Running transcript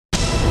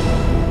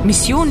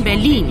Mission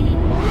Berlin.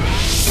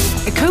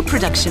 A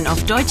co-production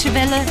of Deutsche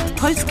Welle,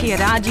 Polskie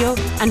Radio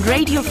and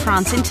Radio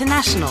France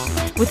International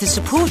with the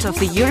support of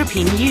the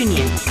European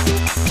Union.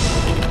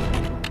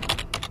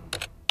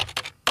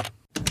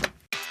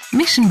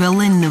 Mission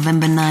Berlin,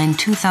 November 9,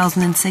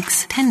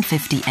 2006,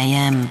 10:50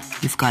 a.m.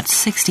 You've got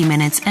 60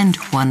 minutes and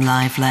one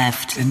life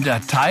left. In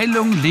der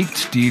Teilung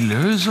liegt die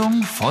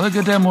Lösung.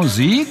 Folge der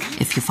Musik.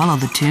 If you follow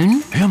the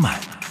tune, Hör mal,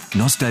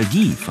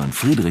 Nostalgie von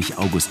Friedrich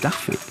August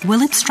Dachfeld.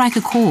 will it strike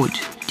a chord?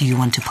 Do you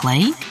want to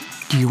play?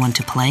 Do you want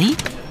to play?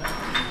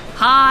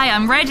 Hi,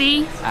 I'm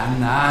ready.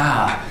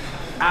 Anna,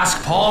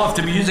 ask Paul if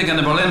the music on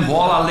the Berlin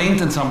Wall are linked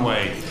in some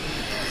way.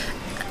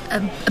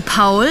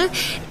 Paul,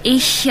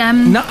 ich,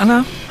 Na,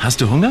 Anna,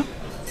 hast du Hunger?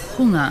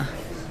 Hunger.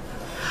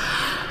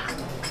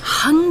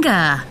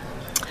 Hunger.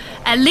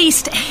 At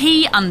least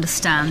he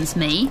understands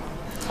me.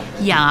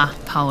 Ja,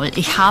 Paul,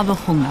 ich habe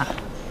Hunger.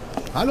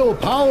 Hallo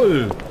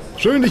Paul,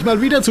 schön dich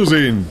mal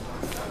wiederzusehen.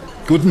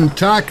 Guten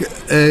Tag,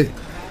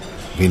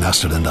 wen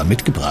hast du denn da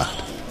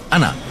mitgebracht?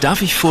 Anna,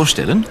 darf ich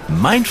vorstellen?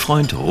 Mein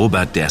Freund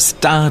Robert, der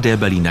Star der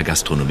Berliner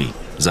Gastronomie.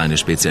 Seine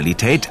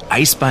Spezialität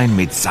Eisbein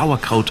mit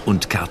Sauerkraut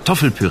und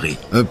Kartoffelpüree.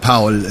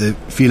 Paul,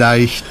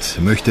 vielleicht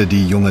möchte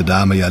die junge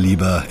Dame ja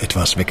lieber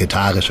etwas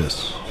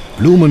Vegetarisches.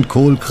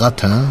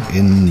 Blumenkohl-Gratin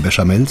in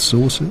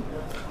Bechamelsoße?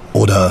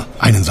 Oder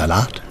einen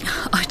Salat?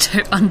 I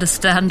don't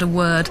understand a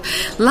word.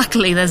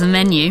 Luckily, there's a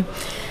menu.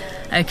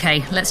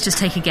 Okay, let's just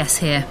take a guess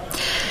here.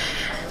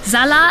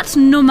 Salat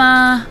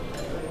Nummer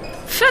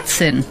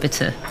 14,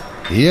 bitte.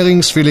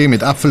 Heringsfilet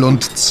mit Apfel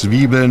und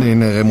Zwiebeln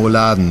in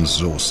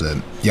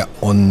Remouladensoße. Ja,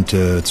 und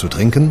zu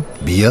trinken?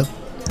 Bier,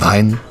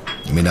 Wein,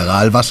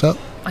 Mineralwasser?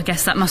 I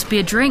guess that must be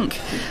a drink.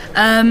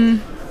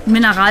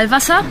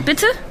 Mineralwasser,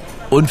 bitte?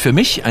 Und für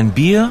mich ein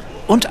Bier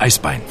und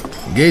Eisbein.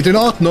 Geht in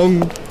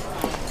Ordnung.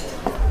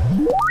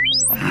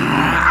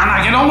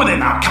 Anna, get on with it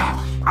now. Come on.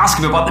 Ask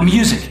him about the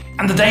music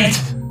and the date.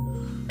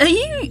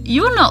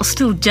 You're not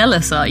still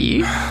jealous, are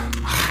you?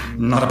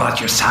 Not about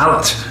your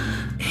salad.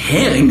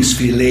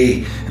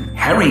 Heringsfilet.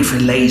 Herring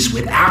fillets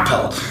with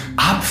apple,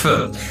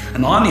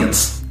 and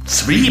onions,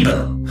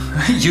 Zwiebel.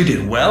 You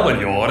did well when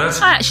you ordered.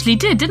 I actually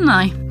did, didn't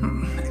I?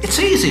 It's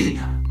easy.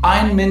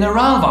 Ein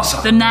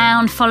Mineralwasser. The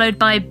noun followed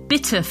by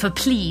bitte for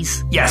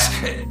please. Yes,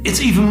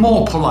 it's even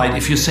more polite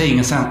if you're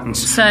saying a sentence.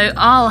 So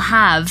I'll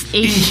have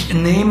Ich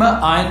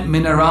nehme ein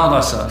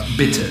Mineralwasser,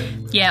 bitte.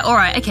 Yeah, all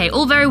right, okay,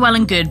 all very well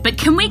and good, but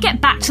can we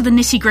get back to the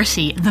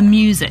nitty-gritty, the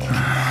music?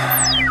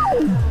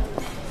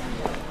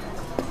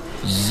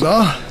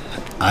 So,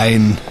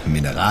 ein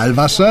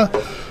Mineralwasser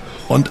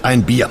und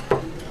ein Bier.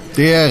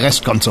 Der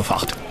Rest kommt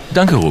sofort.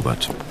 Danke,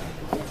 Robert.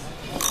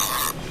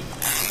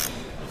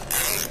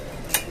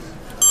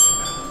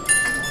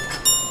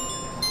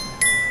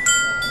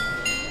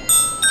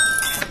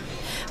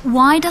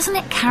 Why doesn't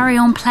it carry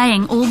on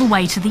playing all the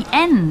way to the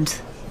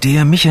end?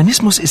 Der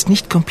Mechanismus ist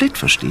nicht komplett,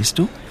 verstehst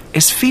du?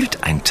 Es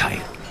fehlt ein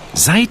Teil.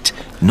 Seit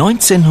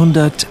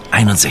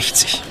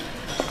 1961.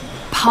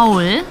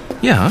 Paul?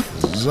 Ja?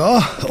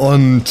 So,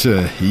 und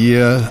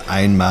hier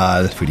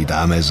einmal für die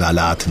Dame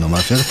Salat Nummer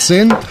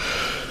 14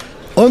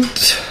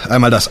 und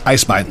einmal das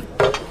Eisbein.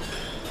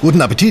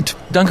 Guten Appetit.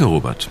 Danke,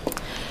 Robert.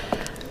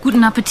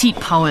 Guten Appetit,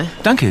 Paul.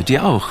 Danke,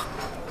 dir auch.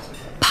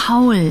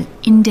 Paul,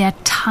 in der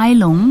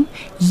Teilung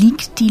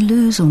liegt die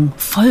Lösung.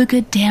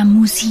 Folge der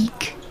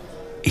Musik.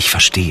 Ich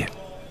verstehe.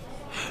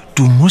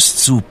 Du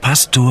musst zu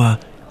Pastor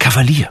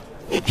Cavalier.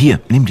 Hier,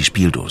 nimm die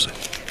Spieldose.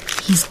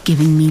 He's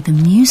giving me the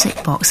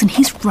music box and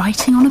he's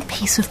writing on a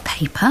piece of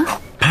paper.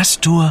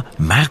 Pastor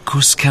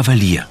Markus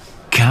Cavalier.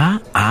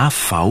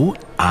 K-A-V-A-L-I-E-R.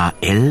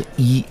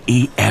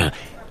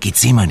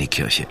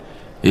 Gethsemane-Kirche.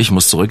 Ich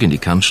muss zurück in die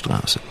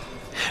Kantstraße.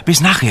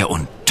 Bis nachher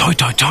und toi,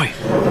 toi, toi.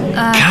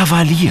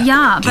 Cavalier.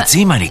 Ja, aber...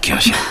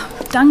 Gethsemane-Kirche.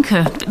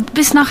 Danke.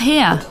 Bis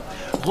nachher.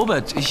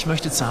 Robert, ich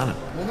möchte zahlen.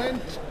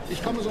 Moment,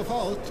 ich komme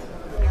sofort.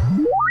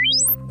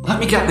 Let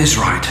me get this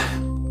right.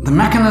 The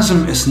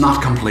mechanism is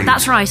not complete.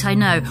 That's right, I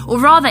know. Or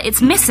rather,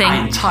 it's missing.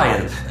 Ein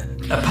Teil.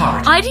 A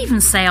part. I'd even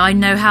say I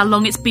know how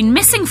long it's been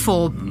missing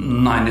for.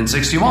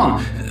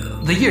 1961.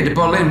 The year the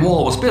Berlin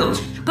Wall was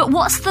built. But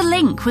what's the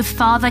link with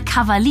Father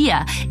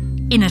Cavalier?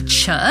 In a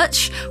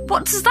church?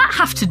 What does that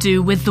have to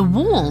do with the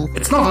wall?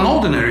 It's not an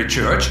ordinary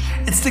church.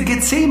 It's the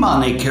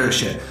Gethsemane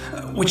Kirche,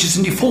 which is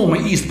in the former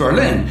East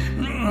Berlin.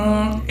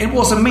 It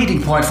was a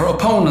meeting point for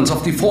opponents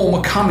of the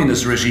former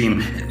communist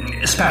regime,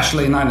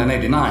 especially in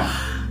 1989.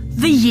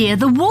 The year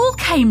the wall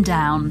came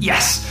down.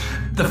 Yes,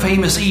 the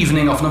famous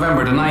evening of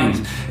November the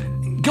 9th.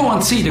 Go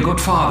and see the good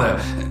father.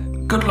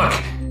 Good luck.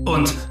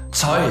 Und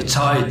toi,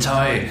 toi,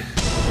 toi.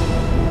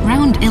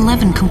 Round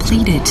 11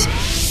 completed.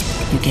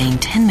 You gain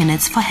 10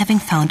 minutes for having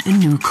found a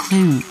new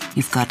clue.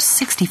 You've got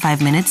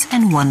 65 minutes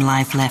and one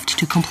life left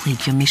to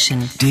complete your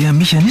mission. Der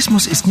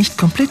Mechanismus ist nicht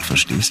komplett,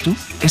 verstehst du?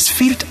 Es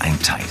fehlt ein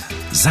Teil.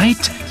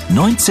 Seit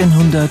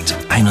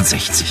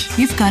 1961.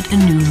 You've got a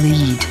new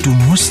lead. Du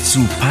musst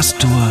zu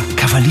Pastor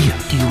Cavalier.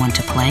 Do you want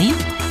to play?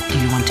 Do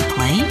you want to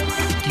play?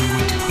 Do you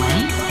want to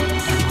play?